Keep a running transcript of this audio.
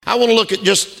I want to look at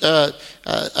just a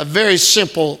very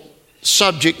simple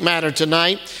subject matter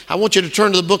tonight. I want you to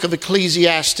turn to the book of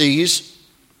Ecclesiastes.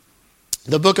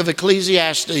 The book of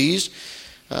Ecclesiastes,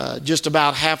 just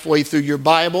about halfway through your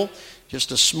Bible.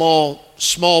 Just a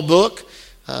small book.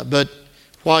 But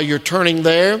while you're turning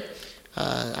there,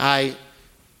 I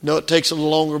know it takes a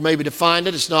little longer maybe to find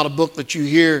it. It's not a book that you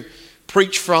hear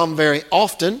preached from very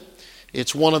often.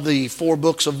 It's one of the 4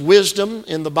 books of wisdom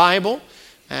in the Bible.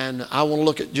 And I want to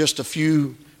look at just a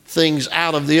few things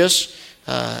out of this.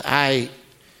 I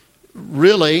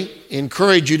really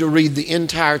encourage you to read the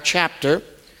entire chapter.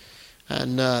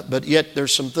 But yet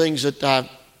there's some things that I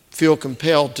feel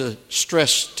compelled to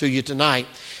stress to you tonight.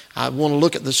 I want to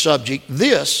look at the subject.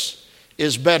 This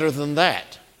is better than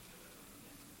that.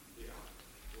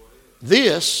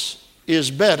 This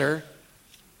is better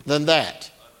than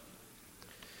that.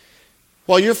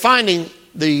 While you're finding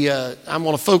I'm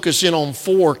going to focus in on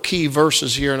 4 key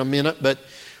verses here in a minute, but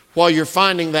while you're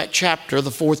finding that chapter, the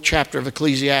 4th chapter of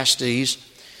Ecclesiastes,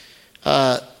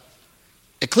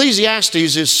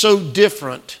 Ecclesiastes is so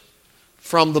different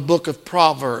from the book of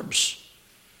Proverbs.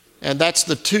 And that's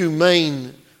the 2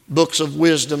 main books of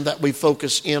wisdom that we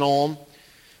focus in on.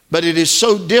 But it is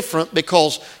so different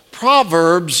because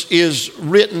Proverbs is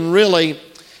written really,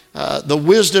 the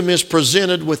wisdom is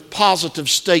presented with positive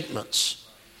statements.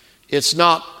 It's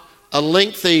not a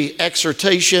lengthy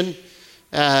exhortation,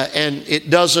 and it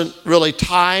doesn't really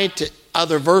tie to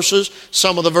other verses.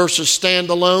 Some of the verses stand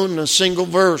alone, and a single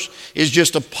verse is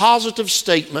just a positive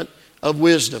statement of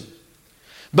wisdom.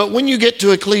 But when you get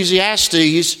to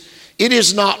Ecclesiastes, it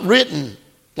is not written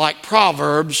like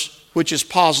Proverbs, which is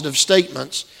positive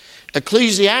statements.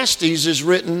 Ecclesiastes is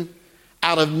written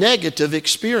out of negative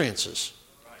experiences,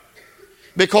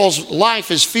 because life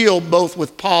is filled both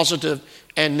with positive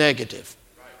and negative.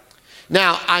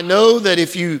 Now, I know that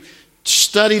if you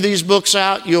study these books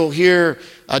out, you'll hear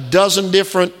a dozen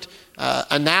different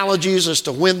analogies as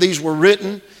to when these were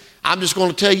written. I'm just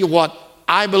going to tell you what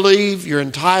I believe. You're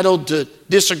entitled to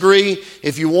disagree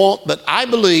if you want, but I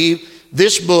believe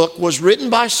this book was written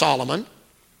by Solomon,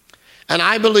 and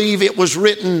I believe it was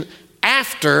written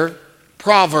after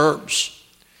Proverbs.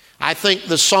 I think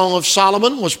the Song of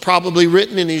Solomon was probably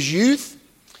written in his youth.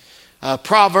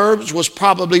 Proverbs was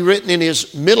probably written in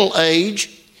his middle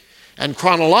age. And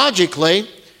chronologically,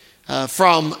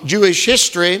 from Jewish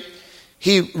history,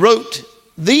 he wrote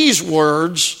these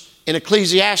words in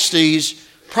Ecclesiastes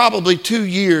probably 2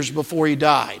 years before he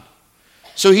died.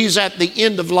 So he's at the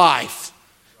end of life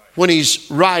when he's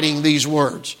writing these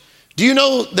words. Do you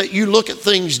know that you look at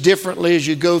things differently as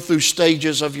you go through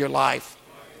stages of your life?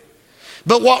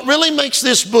 But what really makes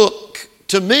this book,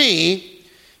 to me,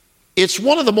 it's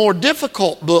one of the more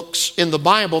difficult books in the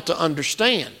Bible to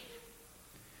understand,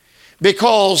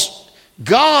 because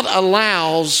God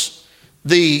allows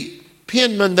the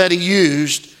penman that he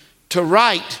used to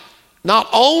write not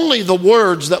only the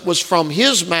words that was from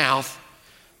his mouth,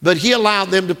 but he allowed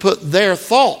them to put their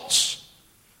thoughts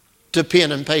to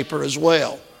pen and paper as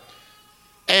well.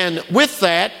 And with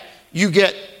that, you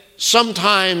get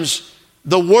sometimes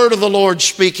the word of the Lord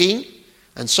speaking,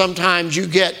 and sometimes you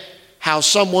get how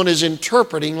someone is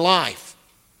interpreting life.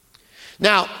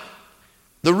 Now,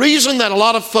 the reason that a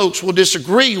lot of folks will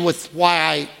disagree with why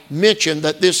I mentioned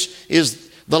that this is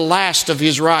the last of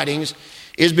his writings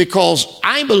is because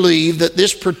I believe that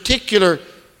this particular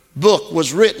book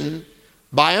was written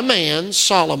by a man,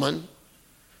 Solomon,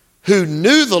 who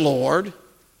knew the Lord,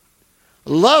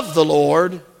 loved the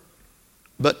Lord,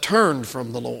 but turned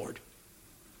from the Lord.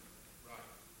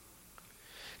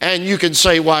 And you can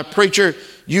say, why, preacher,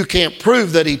 you can't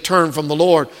prove that he turned from the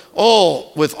Lord.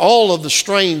 Oh, with all of the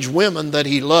strange women that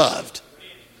he loved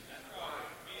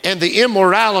and the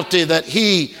immorality that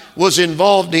he was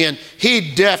involved in,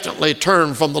 he definitely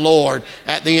turned from the Lord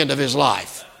at the end of his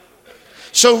life.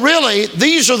 So really,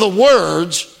 these are the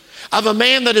words of a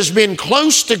man that has been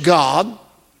close to God,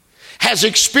 has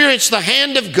experienced the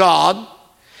hand of God,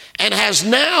 and has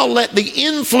now let the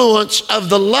influence of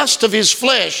the lust of his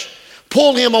flesh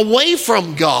pull him away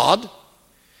from God,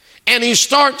 and he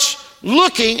starts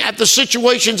looking at the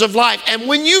situations of life. And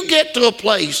when you get to a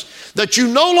place that you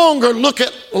no longer look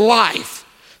at life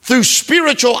through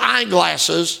spiritual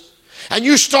eyeglasses, and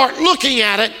you start looking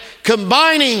at it,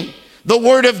 combining the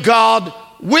Word of God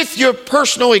with your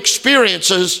personal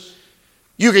experiences,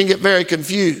 you can get very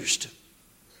confused.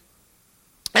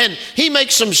 And he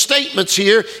makes some statements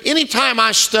here. Anytime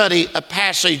I study a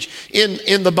passage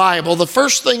in the Bible, the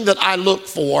first thing that I look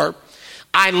for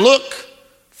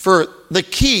the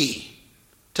key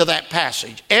to that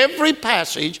passage. Every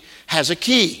passage has a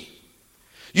key.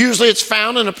 Usually it's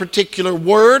found in a particular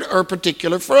word or a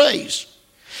particular phrase.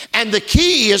 And the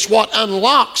key is what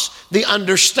unlocks the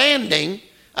understanding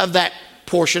of that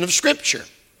portion of Scripture.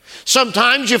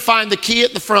 Sometimes you find the key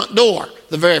at the front door,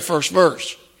 the very first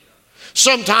verse.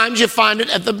 Sometimes you find it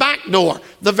at the back door,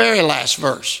 the very last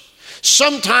verse.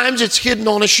 Sometimes it's hidden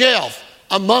on a shelf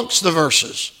amongst the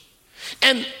verses.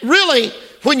 And really,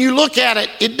 when you look at it,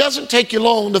 it doesn't take you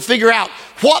long to figure out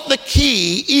what the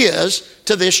key is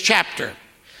to this chapter.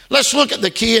 Let's look at the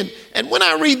key. And when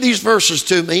I read these verses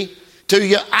to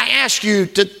you, I ask you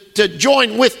to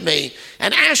join with me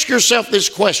and ask yourself this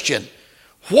question.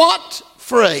 What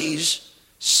phrase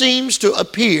seems to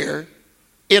appear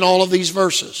in all of these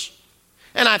verses?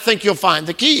 And I think you'll find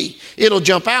the key. It'll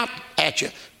jump out at you.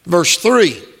 Verse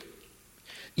 3.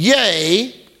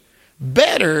 Yea,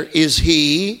 better is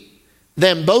he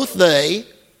than both they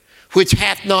which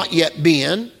hath not yet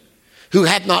been, who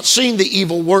hath not seen the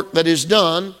evil work that is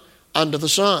done under the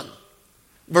sun.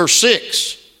 Verse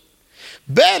 6.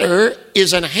 Better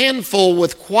is an handful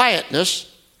with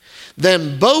quietness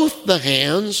than both the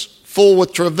hands full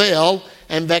with travail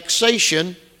and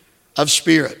vexation of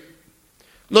spirit.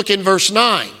 Look in verse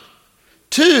 9.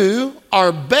 Two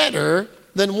are better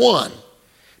than one,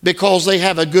 because they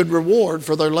have a good reward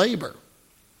for their labor.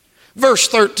 Verse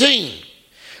 13.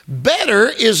 Better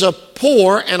is a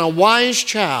poor and a wise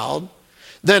child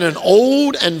than an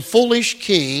old and foolish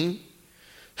king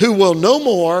who will no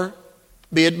more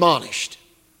be admonished.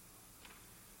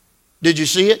 Did you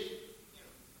see it?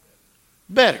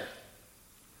 Better.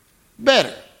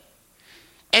 Better.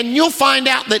 And you'll find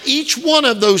out that each one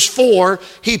of those four,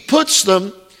 he puts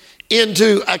them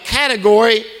into a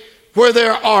category where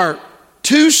there are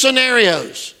two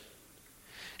scenarios.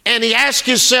 And he asks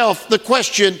himself the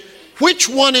question, which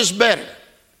one is better?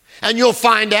 And you'll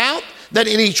find out that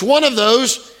in each one of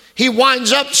those, he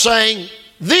winds up saying,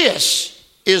 this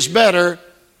is better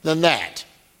than that.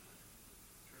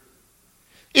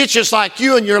 It's just like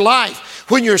you in your life.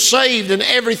 When you're saved and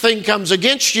everything comes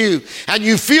against you and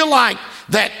you feel like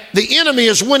that the enemy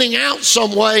is winning out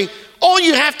some way, all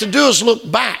you have to do is look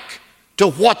back to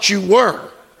what you were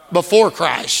before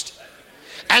Christ.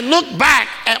 And look back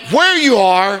at where you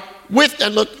are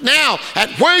and look now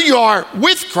at where you are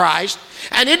with Christ.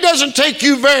 And it doesn't take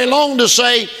you very long to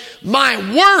say,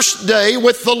 my worst day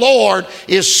with the Lord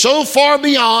is so far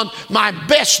beyond my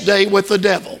best day with the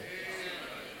devil.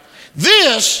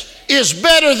 This is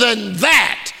better than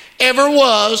that ever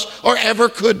was or ever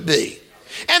could be.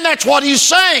 And that's what he's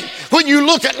saying. When you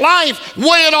look at life,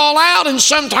 weigh it all out, and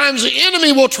sometimes the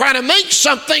enemy will try to make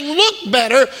something look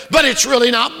better, but it's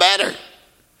really not better.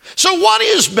 So what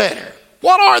is better?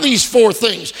 What are these four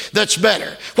things that's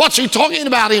better? What's he talking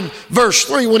about in verse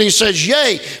 3 when he says,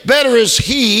 yea, better is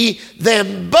he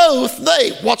than both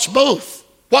they? What's both?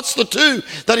 What's the two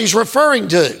that he's referring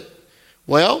to?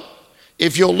 Well,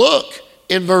 if you'll look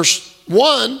in verse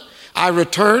 1, I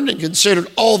returned and considered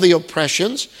all the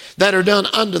oppressions that are done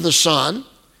under the sun.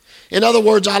 In other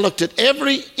words, I looked at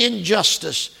every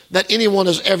injustice that anyone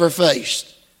has ever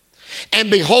faced. And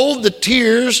behold, the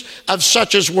tears of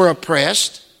such as were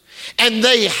oppressed. And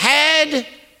they had,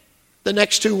 the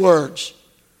next two words,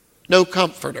 no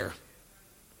comforter.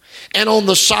 And on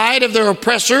the side of their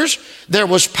oppressors, there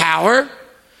was power,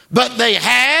 but they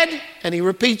had, and he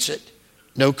repeats it,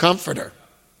 no comforter.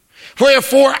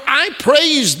 Wherefore I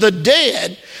praise the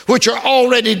dead, which are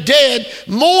already dead,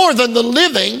 more than the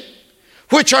living,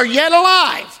 which are yet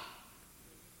alive.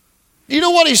 You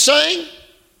know what he's saying?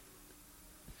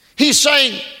 He's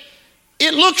saying,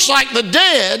 it looks like the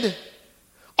dead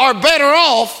are better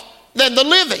off than the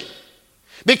living,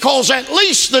 because at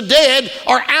least the dead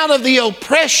are out of the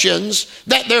oppressions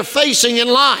that they're facing in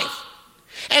life.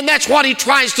 And that's what he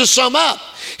tries to sum up.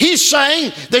 He's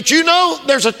saying that, you know,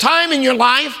 there's a time in your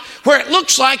life where it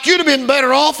looks like you'd have been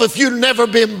better off if you'd never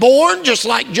been born, just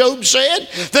like Job said.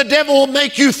 The devil will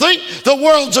make you think the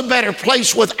world's a better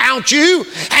place without you,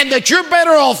 and that you're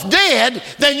better off dead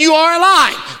than you are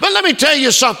alive. But let me tell you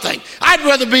something. I'd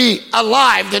rather be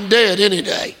alive than dead any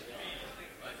day.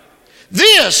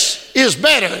 This is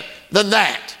better than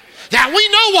that. Now, we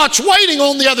know what's waiting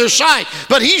on the other side,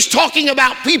 but he's talking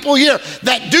about people here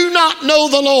that do not know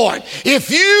the Lord.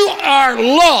 If you are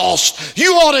lost,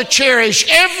 you ought to cherish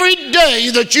every day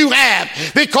that you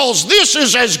have, because this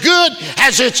is as good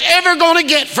as it's ever going to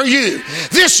get for you.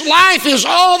 This life is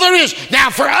all there is. Now,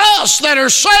 for us that are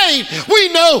saved, we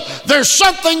know there's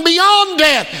something beyond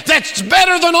death that's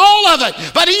better than all of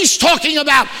it. But he's talking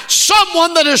about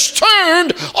someone that has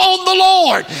turned on the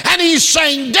Lord, and he's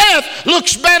saying death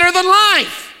looks better than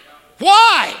life.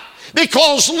 Why?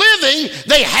 Because living,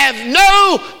 they have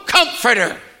no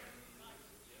comforter.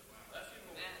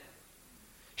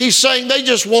 He's saying they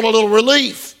just want a little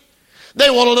relief. They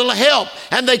want a little help,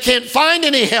 and they can't find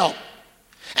any help.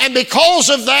 And because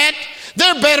of that,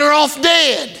 they're better off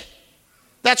dead.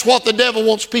 That's what the devil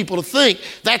wants people to think.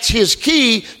 That's his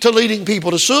key to leading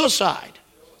people to suicide.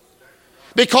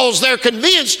 Because they're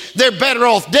convinced they're better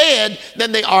off dead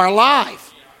than they are alive.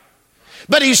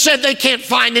 But he said they can't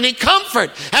find any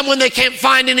comfort. And when they can't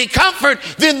find any comfort,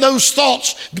 then those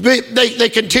thoughts, they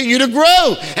continue to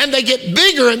grow. And they get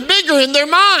bigger and bigger in their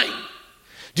mind.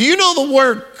 Do you know the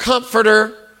word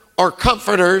comforter or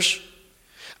comforters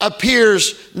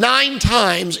appears 9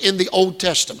 times in the Old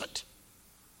Testament?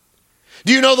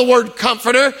 Do you know the word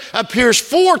comforter appears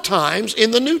 4 times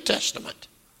in the New Testament?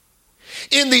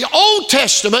 In the Old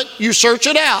Testament, you search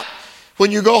it out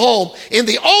when you go home. In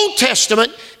the Old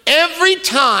Testament, every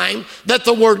time that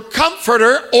the word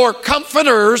comforter or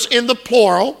comforters in the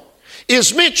plural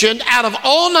is mentioned, out of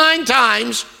all 9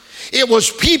 times, it was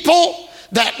people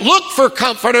that looked for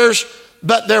comforters,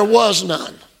 but there was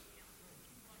none.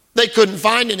 They couldn't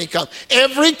find any comfort.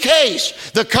 Every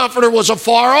case, the comforter was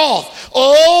afar off.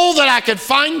 Oh, that I could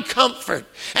find comfort.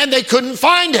 And they couldn't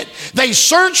find it. They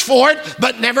searched for it,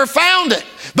 but never found it.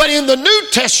 But in the New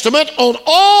Testament, on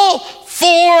all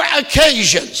 4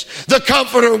 occasions, the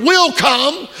Comforter will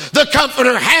come. The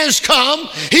Comforter has come.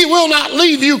 He will not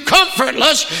leave you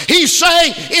comfortless. He's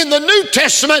saying in the New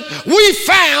Testament, we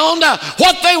found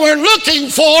what they were looking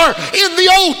for in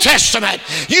the Old Testament.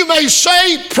 You may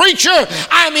say, preacher,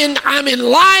 I'm in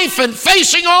life and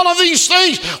facing all of these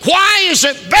things. Why is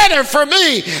it better for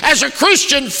me as a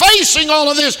Christian facing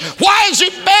all of this? Why is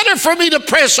it better for me to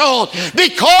press on?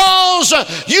 Because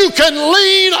you can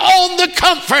lean on the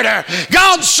Comforter.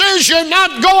 God says you're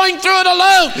not going through it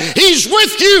alone. He's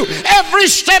with you every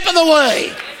step of the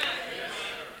way.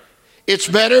 It's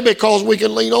better because we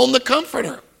can lean on the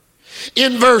Comforter.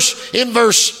 In verse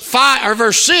 5 or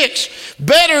verse 6,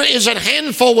 better is an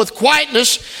handful with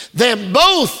quietness than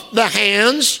both the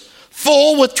hands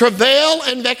full with travail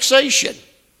and vexation.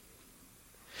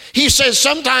 He says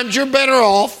sometimes you're better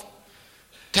off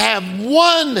to have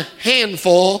 1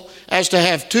 handful as to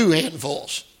have 2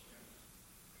 handfuls.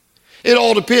 It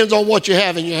all depends on what you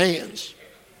have in your hands.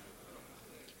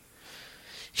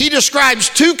 He describes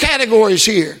 2 categories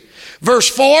here. Verse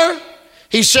 4,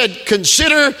 he said,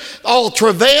 consider all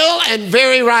travail and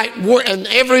every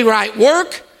right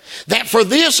work, that for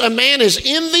this a man is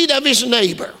envied of his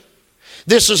neighbor.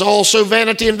 This is also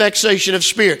vanity and vexation of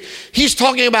spirit. He's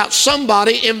talking about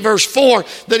somebody in verse 4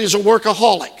 that is a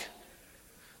workaholic.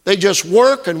 They just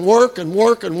work and work and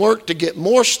work and work to get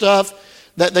more stuff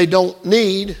that they don't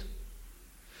need,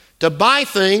 to buy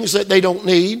things that they don't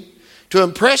need, to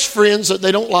impress friends that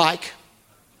they don't like.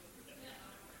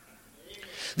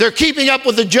 They're keeping up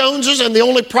with the Joneses, and the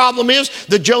only problem is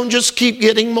the Joneses keep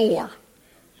getting more.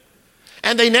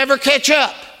 And they never catch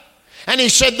up. And he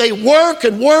said they work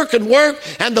and work and work,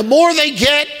 and the more they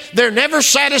get, they're never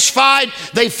satisfied.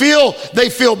 They feel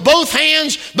both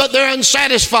hands, but they're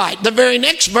unsatisfied. The very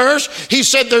next verse, he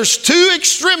said there's 2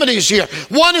 extremities here.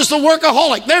 One is the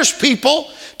workaholic. There's people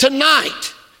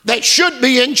tonight that should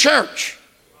be in church,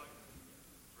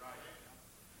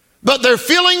 but they're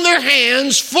filling their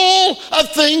hands full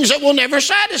of things that will never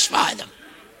satisfy them.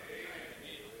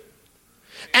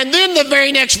 And then the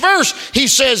very next verse, he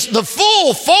says, the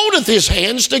fool foldeth his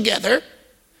hands together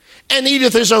and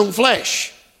eateth his own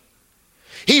flesh.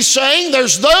 He's saying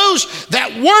there's those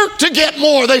that work to get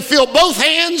more. They fill both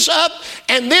hands up,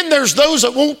 and then there's those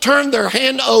that won't turn their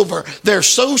hand over. They're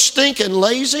so stinking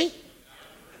lazy.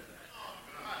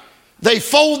 They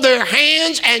fold their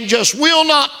hands and just will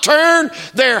not turn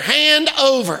their hand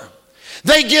over.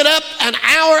 They get up an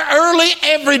hour early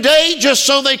every day just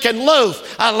so they can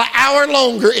loaf an hour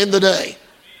longer in the day.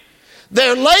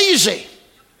 They're lazy.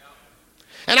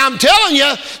 And I'm telling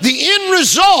you, the end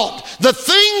result, the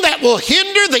thing that will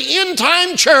hinder the end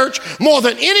time church more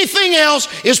than anything else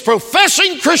is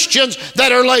professing Christians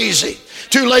that are lazy.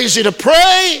 Too lazy to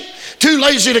pray, too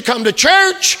lazy to come to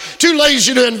church, too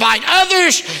lazy to invite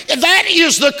others. That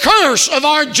is the curse of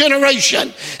our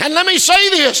generation. And let me say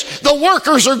this, the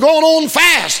workers are going on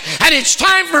fast, and it's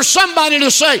time for somebody to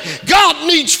say, God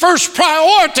needs first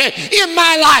priority in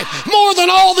my life more than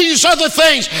all these other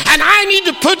things, and I need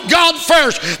to put God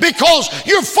first, because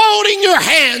you're folding your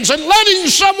hands and letting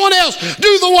someone else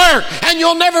do the work, and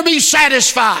you'll never be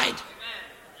satisfied.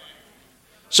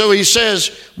 So he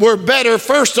says, we're better,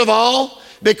 first of all,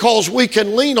 because we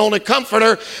can lean on a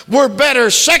comforter. We're better,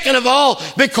 second of all,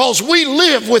 because we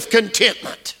live with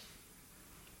contentment.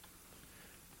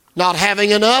 Not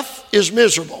having enough is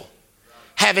miserable.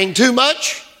 Having too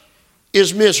much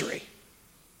is misery.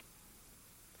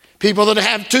 People that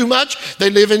have too much, they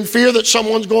live in fear that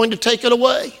someone's going to take it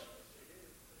away.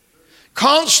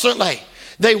 Constantly,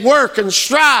 they work and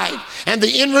strive, and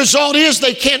the end result is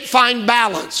they can't find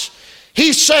balance.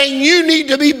 He's saying you need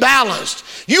to be balanced.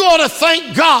 You ought to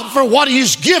thank God for what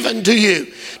He's given to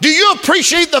you. Do you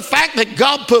appreciate the fact that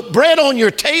God put bread on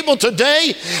your table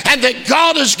today, and that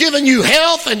God has given you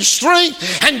health and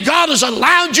strength, and God has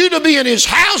allowed you to be in His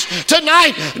house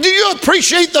tonight? Do you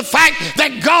appreciate the fact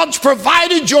that God's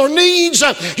provided your needs?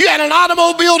 You had an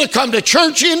automobile to come to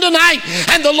church in tonight,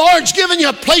 and the Lord's given you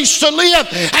a place to live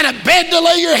and a bed to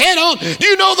lay your head on. Do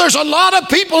you know there's a lot of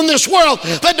people in this world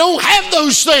that don't have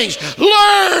those things?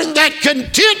 Learn that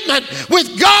contentment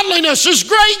with godliness is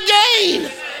great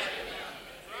gain.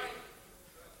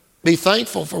 Be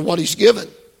thankful for what He's given.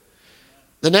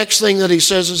 The next thing that he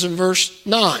says is in verse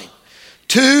 9.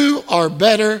 2 are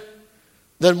better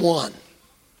than 1.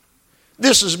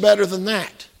 This is better than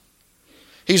that.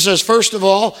 He says, first of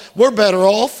all, we're better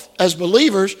off as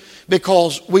believers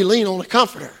because we lean on a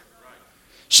comforter.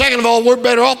 Second of all, we're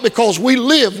better off because we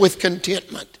live with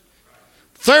contentment.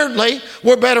 Thirdly,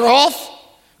 we're better off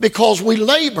because we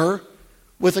labor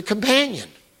with a companion.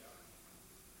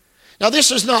 Now, this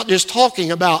is not just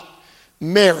talking about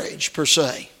marriage per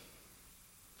se.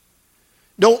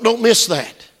 Don't miss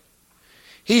that.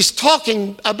 He's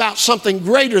talking about something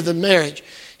greater than marriage.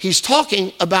 He's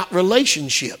talking about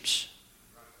relationships.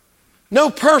 No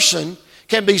person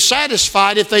can be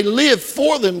satisfied if they live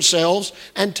for themselves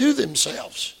and to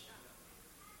themselves.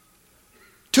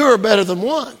 2 are better than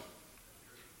 1.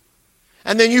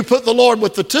 And then you put the Lord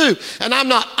with the 2. And I'm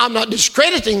not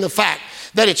discrediting the fact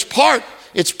that it's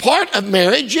part of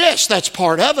marriage. Yes, that's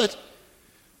part of it.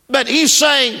 But he's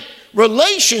saying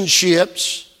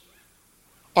relationships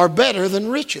are better than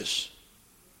riches.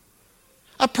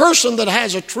 A person that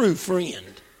has a true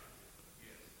friend.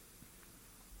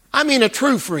 I mean a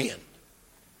true friend.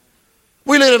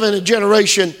 We live in a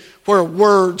generation where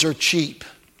words are cheap.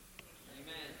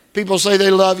 People say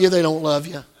they love you, they don't love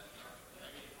you.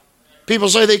 People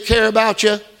say they care about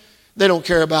you, they don't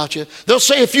care about you. They'll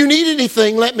say, if you need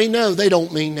anything, let me know. They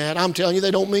don't mean that. I'm telling you,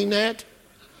 they don't mean that.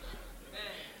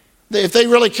 If they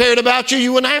really cared about you,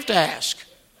 you wouldn't have to ask.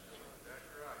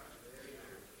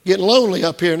 Getting lonely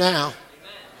up here now.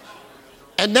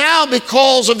 And now,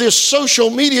 because of this social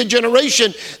media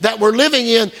generation that we're living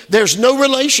in, there's no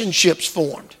relationships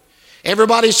formed.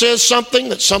 Everybody says something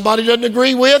that somebody doesn't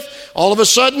agree with. All of a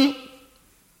sudden,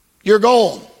 you're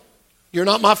gone. You're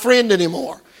not my friend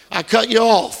anymore. I cut you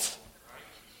off.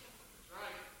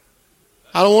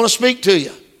 I don't want to speak to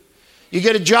you. You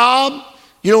get a job,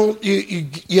 you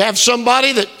have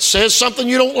somebody that says something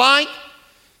you don't like.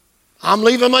 I'm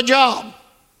leaving my job.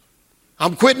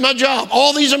 I'm quitting my job.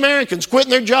 All these Americans quitting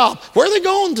their job. Where are they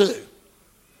going to?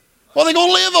 What are they going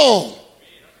to live on?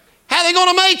 How are they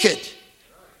going to make it?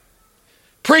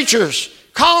 Preachers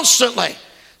constantly,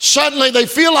 suddenly they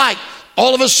feel like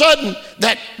all of a sudden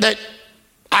that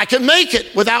I can make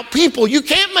it without people. You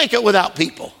can't make it without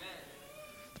people.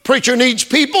 The preacher needs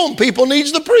people and people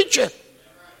needs the preacher.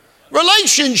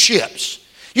 Relationships.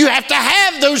 You have to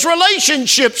have those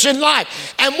relationships in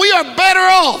life. And we are better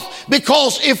off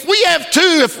because if we have 2,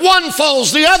 if one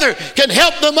falls, the other can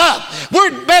help them up.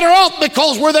 We're better off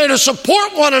because we're there to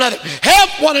support one another,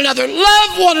 help one another,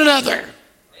 love one another. Amen.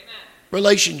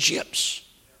 Relationships.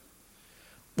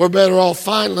 We're better off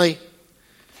finally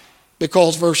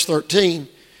because verse 13,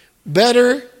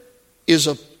 better is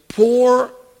a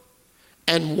poor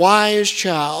and wise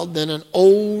child than an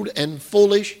old and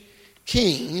foolish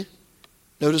king.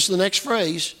 Notice the next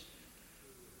phrase,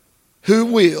 who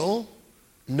will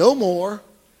no more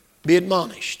be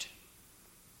admonished.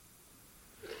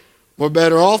 We're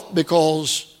better off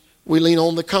because we lean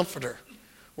on the Comforter.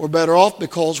 We're better off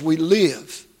because we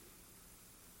live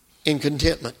in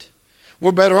contentment.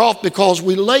 We're better off because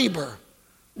we labor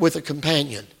with a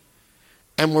companion.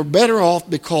 And we're better off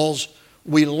because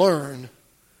we learn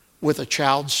with a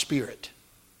child's spirit.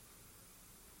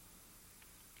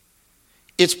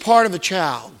 It's part of a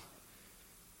child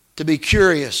to be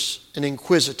curious and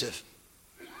inquisitive.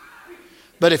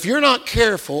 But if you're not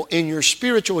careful in your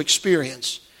spiritual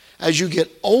experience, as you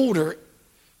get older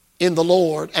in the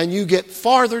Lord and you get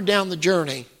farther down the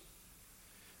journey,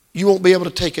 you won't be able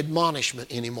to take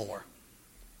admonishment anymore.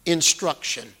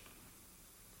 Instruction.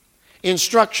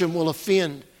 Instruction will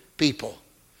offend people.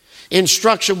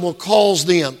 Instruction will cause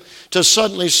them to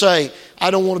suddenly say, I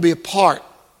don't want to be a part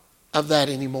of that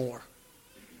anymore.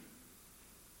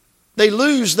 They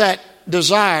lose that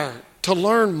desire to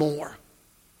learn more.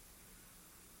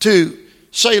 To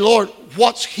say, Lord,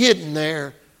 what's hidden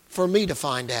there for me to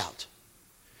find out.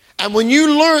 And when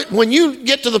you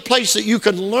get to the place that you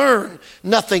can learn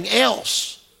nothing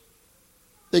else,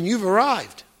 then you've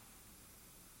arrived.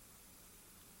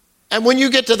 And when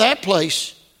you get to that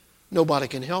place, nobody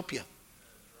can help you.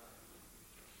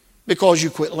 Because you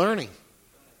quit learning.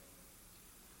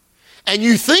 And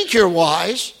you think you're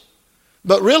wise,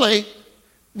 but really,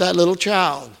 that little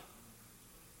child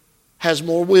has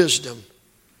more wisdom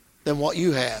than what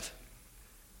you have.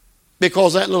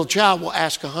 Because that little child will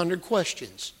ask 100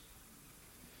 questions.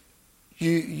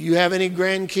 You have any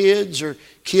grandkids or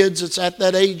kids that's at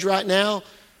that age right now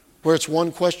where it's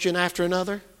one question after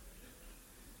another?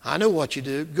 I know what you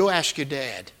do. Go ask your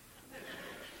dad.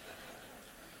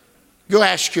 Go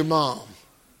ask your mom.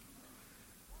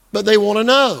 But they want to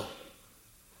know.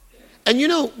 And you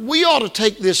know, we ought to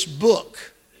take this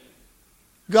book,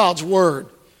 God's Word,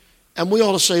 and we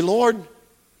ought to say, Lord,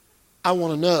 I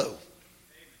want to know.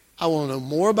 I want to know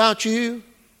more about you.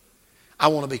 I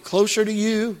want to be closer to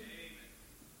you.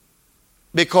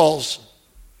 Because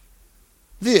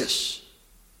this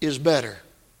is better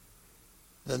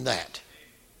than that.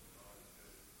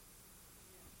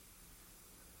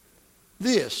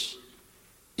 This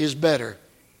is better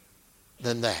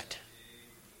than that.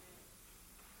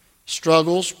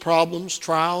 Struggles, problems,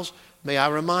 trials, may I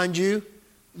remind you,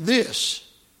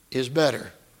 this is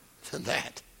better than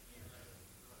that.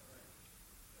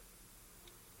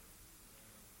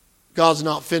 God's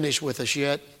not finished with us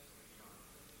yet.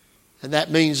 And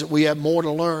that means that we have more to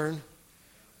learn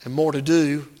and more to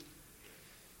do.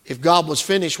 If God was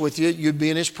finished with you, you'd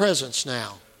be in His presence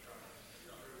now.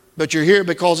 But you're here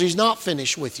because He's not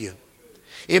finished with you.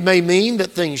 It may mean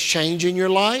that things change in your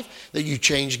life, that you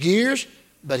change gears,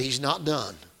 but He's not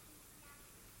done.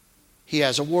 He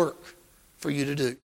has a work for you to do.